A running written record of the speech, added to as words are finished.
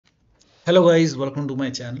Hello guys, welcome to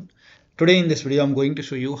my channel. Today in this video I'm going to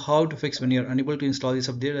show you how to fix when you're unable to install this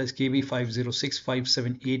update as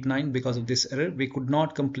KB5065789. Because of this error we could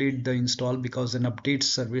not complete the install because an update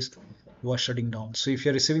service was shutting down. So if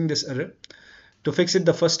you're receiving this error, to fix it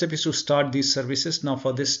the first step is to start these services. Now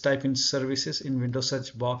for this, type in services in Windows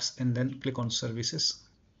search box and then click on services.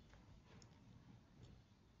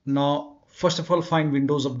 Now first of all, find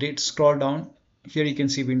Windows Update, scroll down. Here you can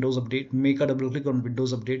see Windows Update. Make a double click on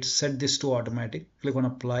Windows Update, set this to automatic, click on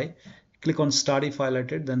apply, click on start if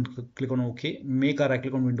highlighted, then click on OK. Make a right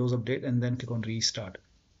click on Windows Update and then click on restart.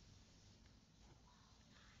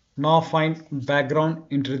 Now find background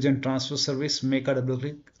intelligent transfer service, make a double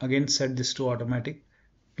click, again set this to automatic,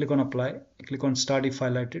 click on apply, click on start if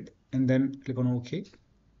highlighted and then click on OK.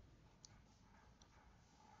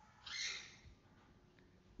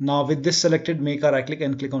 Now with this selected, make a right click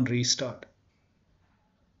and click on restart.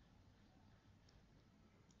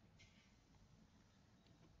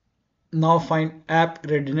 Now find App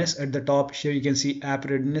Readiness at the top. Here you can see App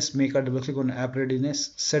Readiness. Make a double click on App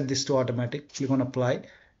Readiness, set this to automatic, click on apply,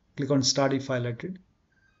 click on start if highlighted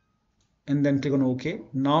and then click on OK.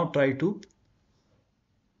 Now try to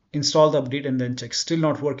install the update and then check. Still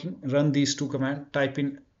not working. Run these two commands. Type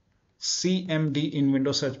in CMD in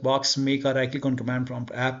Windows search box, make a right click on command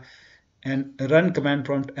prompt app and run command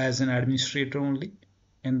prompt as an administrator only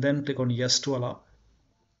and then click on yes to allow.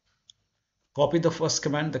 Copy the first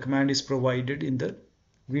command. The command is provided in the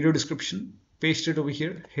video description. Paste it over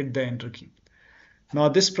here, hit the enter key. Now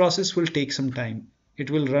this process will take some time.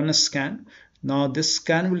 It will run a scan. Now this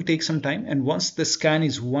scan will take some time, and once the scan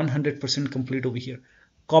is 100% complete over here,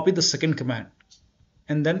 copy the second command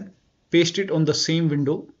and then paste it on the same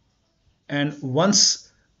window. And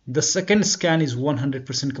once the second scan is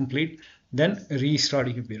 100% complete, then restart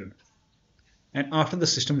your computer. And after the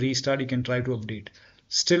system restart, you can try to update.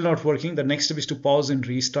 Still not working. The next step is to pause and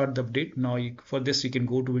restart the update. Now for this you can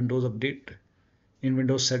go to Windows Update in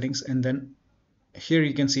Windows settings and then here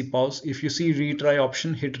you can see pause. If you see retry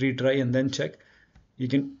option, hit retry and then check. You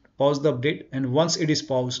can pause the update, and once it is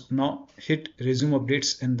paused, now hit resume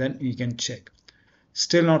updates and then you can check.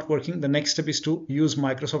 Still not working. The next step is to use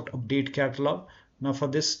Microsoft Update Catalog. Now for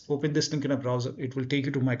this, open this link in a browser. It will take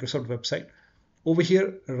you to Microsoft website. Over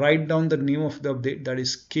here, write down the name of the update, that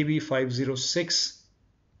is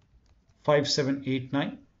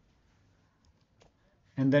KB5065789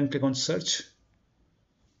 and then click on search.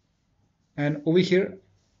 And over here,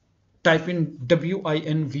 type in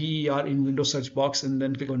WINVER in Windows search box and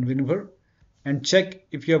then click on WINVER and check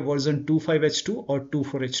if you have version 25H2 or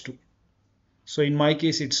 24H2. So in my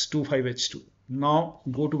case, it's 25H2. Now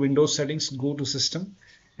go to Windows settings, go to system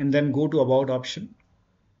and then go to about option.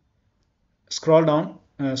 Scroll down,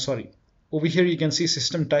 over here you can see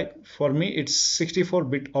system type. For me, it's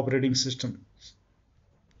 64-bit operating system.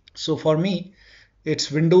 So for me, it's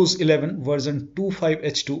Windows 11 version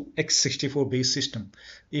 25H2 x64 base system.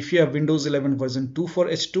 If you have Windows 11 version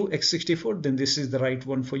 24H2 x64, then this is the right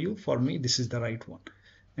one for you. For me, this is the right one.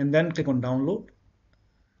 And then click on download.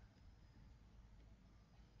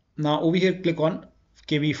 Now over here, click on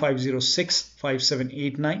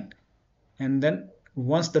KB5065789 and then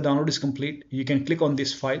once the download is complete, you can click on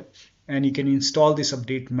this file and you can install this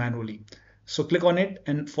update manually. So click on it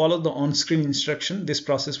and follow the on-screen instruction. This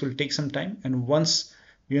process will take some time, and once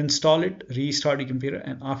you install it, restart your computer,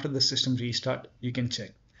 and after the system restart, you can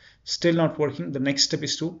check. Still not working. The next step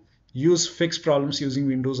is to use fix problems using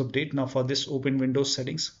Windows Update. Now for this, open Windows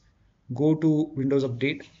settings, go to Windows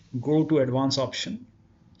Update, go to advanced option,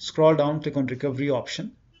 scroll down, click on recovery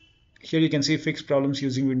option. Here you can see fix problems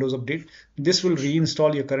using Windows Update. This will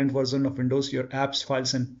reinstall your current version of Windows. Your apps,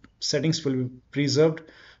 files and settings will be preserved.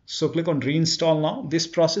 So click on reinstall now. This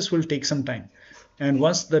process will take some time. And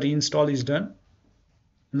once the reinstall is done,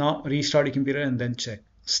 now restart your computer and then check.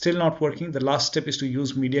 Still not working. The last step is to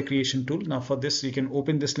use media creation tool. Now for this, you can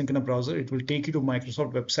open this link in a browser. It will take you to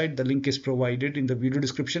Microsoft website. The link is provided in the video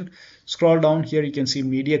description. Scroll down here. You can see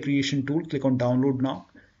media creation tool. Click on download now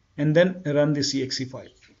and then run this exe file.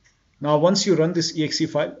 Now once you run this exe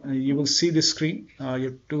file, you will see this screen. You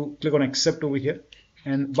have to click on accept over here,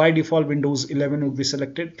 and by default Windows 11 will be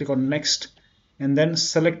selected. Click on next and then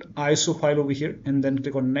select ISO file over here and then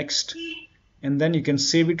click on next, and then you can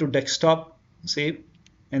save it to desktop, save,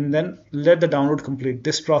 and then let the download complete.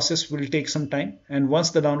 This process will take some time, and once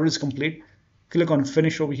the download is complete, click on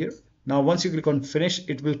finish over here. Now once you click on finish,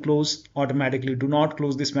 it will close automatically. Do not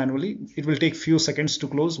close this manually. It will take few seconds to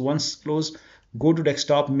close. Once closed, go to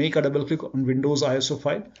desktop, make a double click on Windows ISO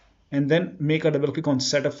file and then make a double click on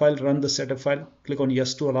setup file, run the setup file, click on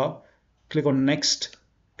yes to allow, click on next,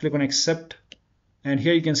 click on accept, And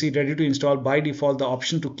here you can see ready to install. By default, the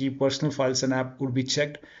option to keep personal files and app would be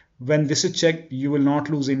checked. When this is checked, you will not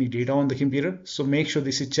lose any data on the computer. So make sure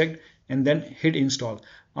this is checked and then hit install.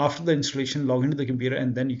 After the installation, log into the computer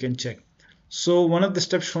and then you can check. So one of the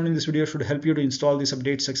steps shown in this video should help you to install this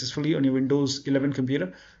update successfully on your Windows 11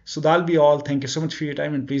 computer. So that'll be all. Thank you so much for your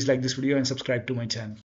time, and please like this video and subscribe to my channel.